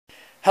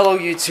Hello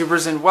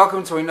YouTubers and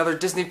welcome to another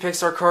Disney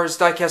Pixar Cars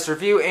diecast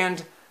review,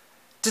 and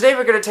today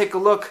we're going to take a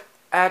look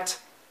at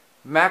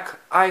Mac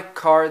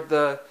ICar,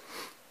 the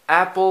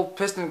Apple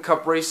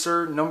PistonCup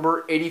racer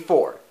number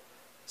 84.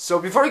 So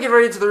before we get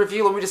ready to the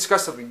review, let me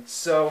discuss something.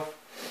 So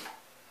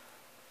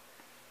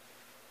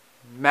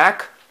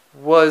Mac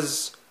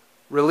was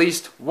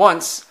released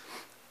once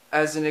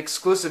as an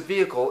exclusive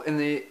vehicle in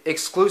the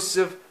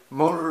exclusive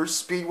Motor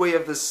Speedway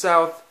of the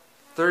South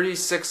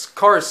 36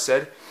 car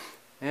set,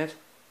 and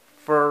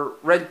for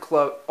Red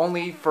Club,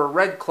 only for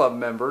Red Club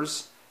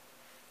members,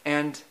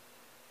 and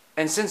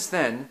since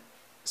then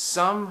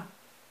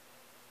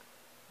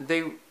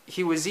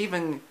he was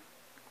even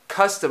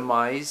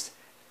customized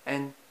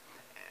and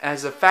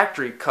as a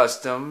factory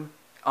custom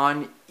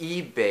on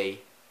eBay,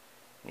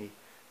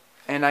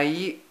 and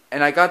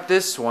I got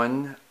this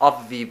one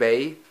off of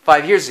eBay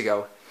 5 years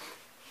ago.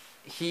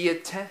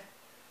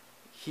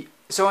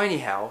 So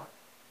anyhow,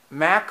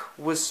 Mac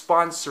was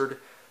sponsored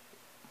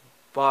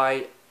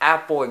by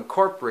Apple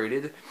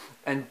Incorporated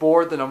and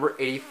bore the number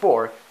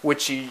 84,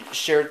 which he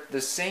shared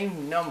the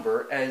same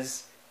number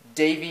as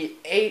Davey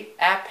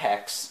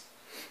Apex,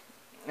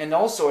 and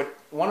also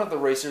one of the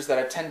racers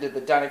that attended the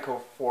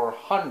Dinoco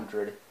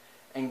 400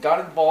 and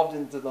got involved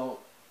into the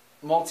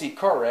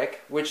multi-car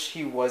wreck, which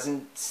he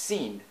wasn't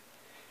seen,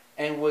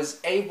 and was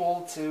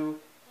able to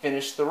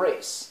finish the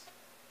race.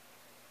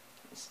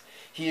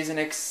 He is an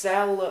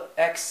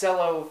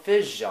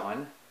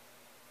Axxelofission.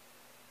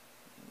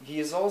 He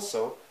is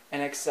also an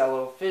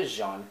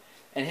Axxelofission,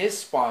 and his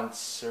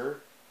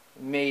sponsor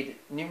made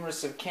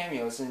numerous of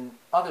cameos in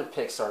other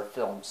Pixar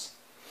films.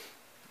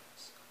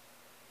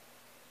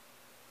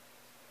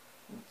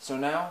 So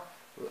now,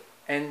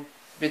 and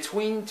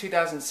between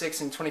 2006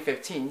 and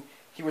 2015,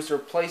 he was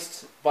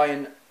replaced by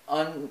a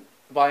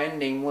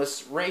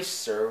nameless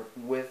racer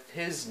with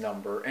his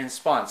number and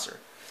sponsor.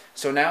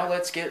 So now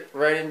let's get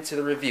right into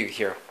the review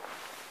here.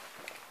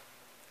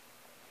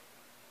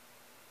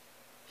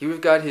 Here we've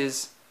got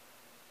his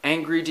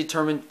angry,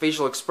 determined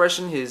facial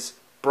expression, his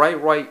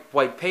bright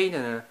white paint,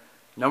 and a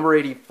number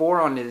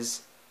 84 on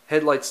his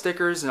headlight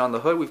stickers, and on the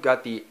hood we've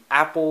got the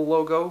Apple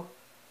logo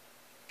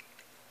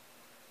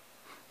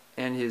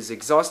and his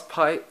exhaust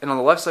pipe, and on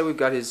the left side we've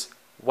got his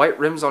white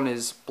rims on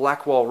his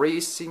Blackwall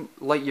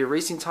Lightyear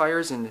racing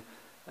tires, and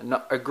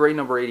a gray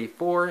number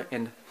 84,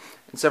 and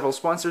several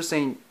sponsors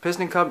saying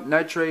PistonCup,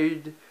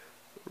 Nitride,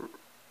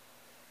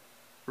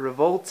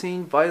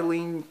 Revolting,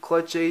 Vitylene,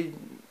 Clutch Aid,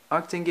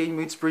 Octane Gain,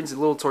 Mood Springs,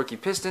 and Little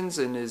Torquey Pistons,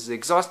 and his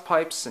exhaust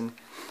pipes, and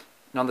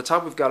on the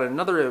top we've got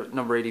another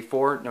number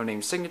 84, no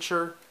name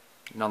signature,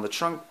 and on the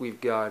trunk we've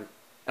got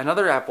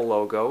another Apple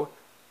logo,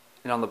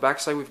 and on the back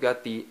side we've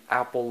got the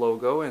Apple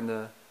logo and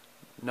the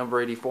number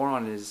 84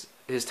 on his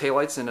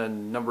taillights, and a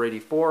number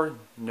 84,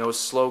 no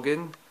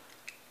slogan.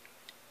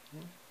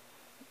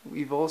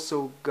 We've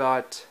also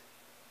got,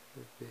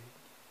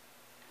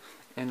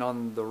 and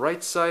on the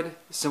right side,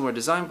 similar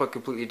design but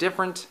completely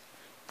different.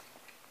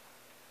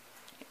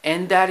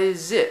 And that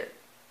is it.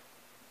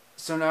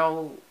 So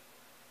now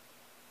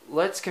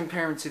let's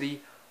compare him to the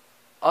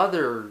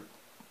other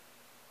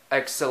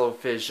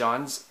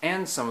Axxelofissions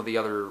and some of the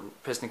other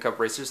PistonCup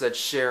racers that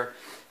share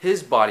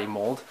his body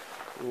mold,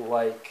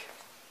 like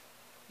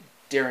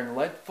Darren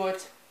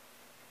Leadfoot,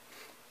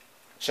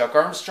 Chuck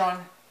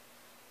Armstrong,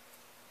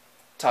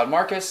 Todd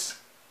Marcus,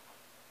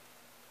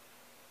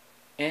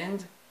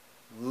 and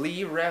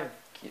Lee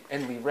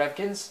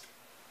Revkins,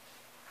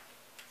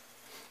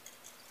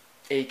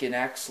 Aiken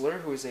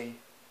Axxler, who is a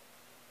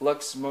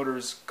Lux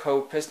Motors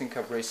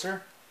co-PistonCup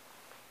racer,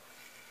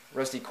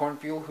 Rusty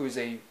Cornfield, who is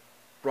a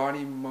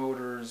Brawny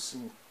Motors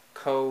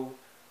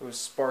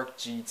co-Spark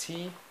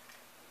GT,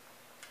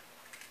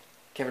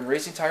 Kevin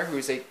Racing Tire, who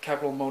is a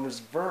Capital Motors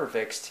Verve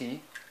XT,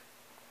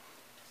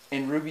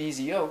 and Ruby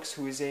Easy Oaks,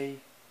 who is a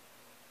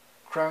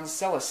Crown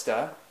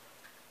Celesta,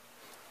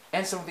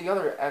 and some of the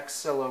other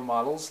Axxelo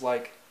models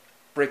like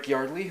Brick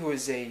Yardley, who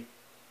is a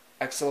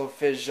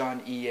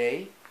Axxelofission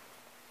EA,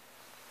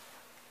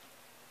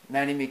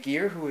 Manny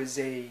McGear, who is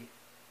a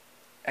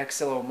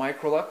Axxelo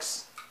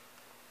Microlux,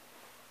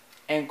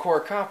 and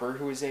Cora Copper,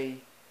 who is a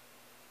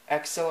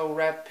Axxelo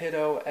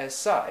Rapido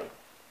SI.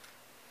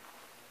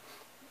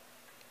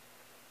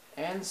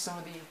 And some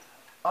of the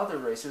other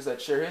racers that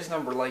share his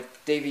number,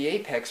 like Davey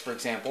Apex, for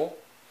example,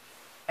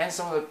 and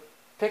some of the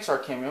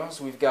Pixar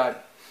cameos, we've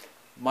got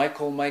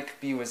Michael Mike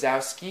B.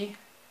 Wazowski,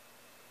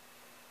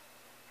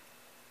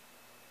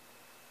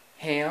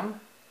 Ham,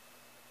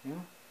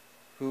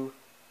 who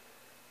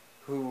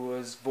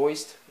was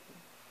voiced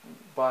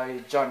by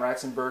John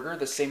Ratzenberger,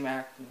 the same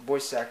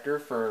voice actor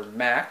for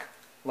Mac,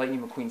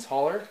 Lightning McQueen's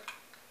Holler,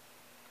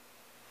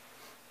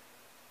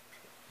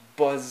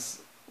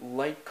 Buzz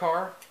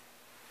Lightyear,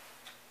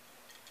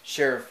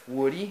 Sheriff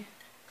Woody,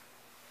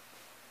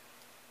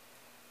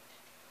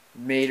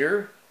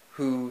 Mater,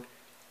 who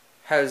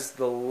has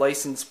the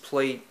license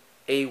plate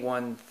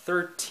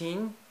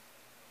A113,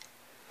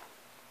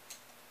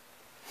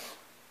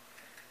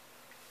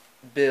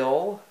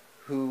 Bill,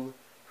 who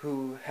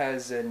who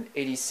has an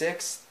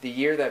 86, the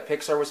year that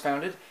Pixar was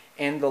founded,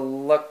 and the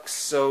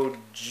Luxo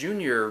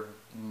Junior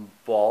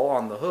ball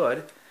on the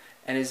hood,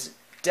 and is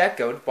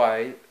decoed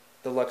by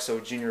the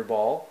Luxo Junior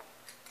ball.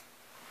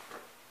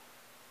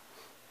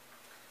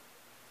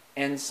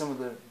 And some of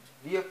the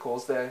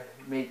vehicles that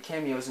made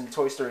cameos in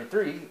Toy Story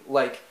 3,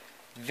 like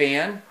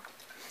Van,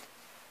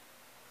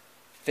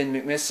 Finn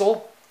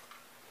McMissile,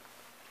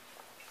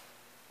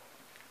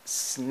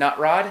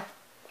 Snotrod,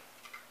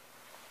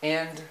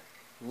 and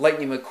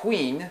Lightning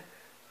McQueen,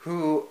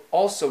 who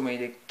also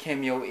made a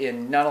cameo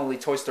in not only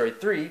Toy Story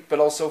 3, but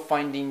also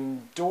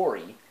Finding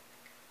Dory.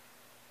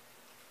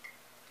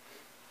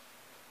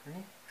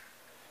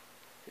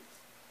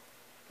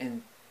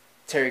 And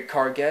Terry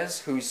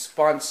Cargez, whose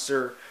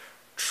sponsor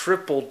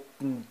Triple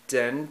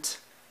Dent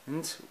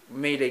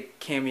made a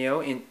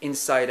cameo in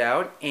Inside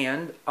Out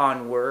and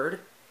Onward.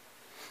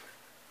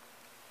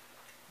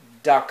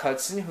 Doc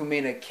Hudson, who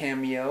made a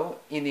cameo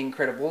in The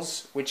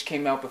Incredibles, which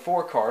came out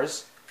before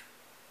Cars.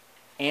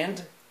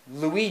 And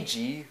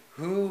Luigi,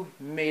 who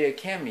made a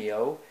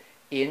cameo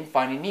in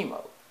Finding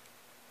Nemo.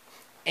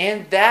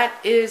 And that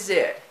is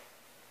it.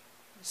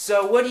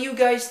 So what do you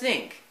guys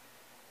think?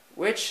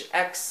 Which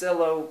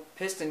Axxelo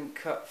Fission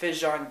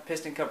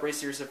PistonCup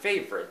racer is a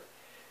favorite?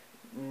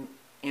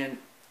 And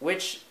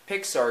which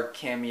Pixar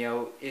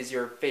cameo is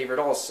your favorite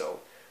also?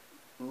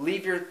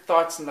 Leave your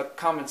thoughts in the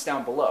comments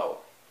down below.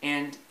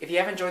 And if you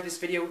have enjoyed this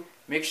video,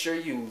 make sure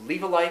you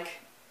leave a like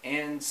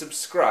and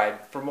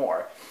subscribe for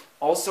more.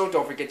 Also,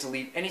 don't forget to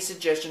leave any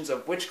suggestions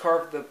of which car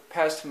of the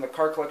past from the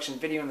car collection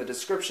video in the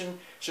description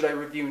should I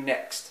review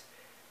next.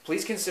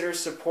 Please consider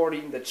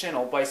supporting the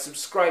channel by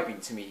subscribing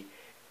to me.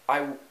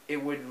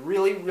 It would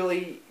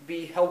really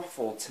be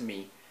helpful to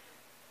me.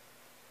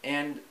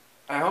 And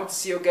I hope to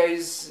see you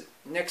guys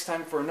next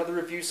time for another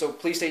review, so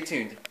please stay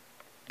tuned.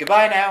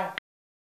 Goodbye now!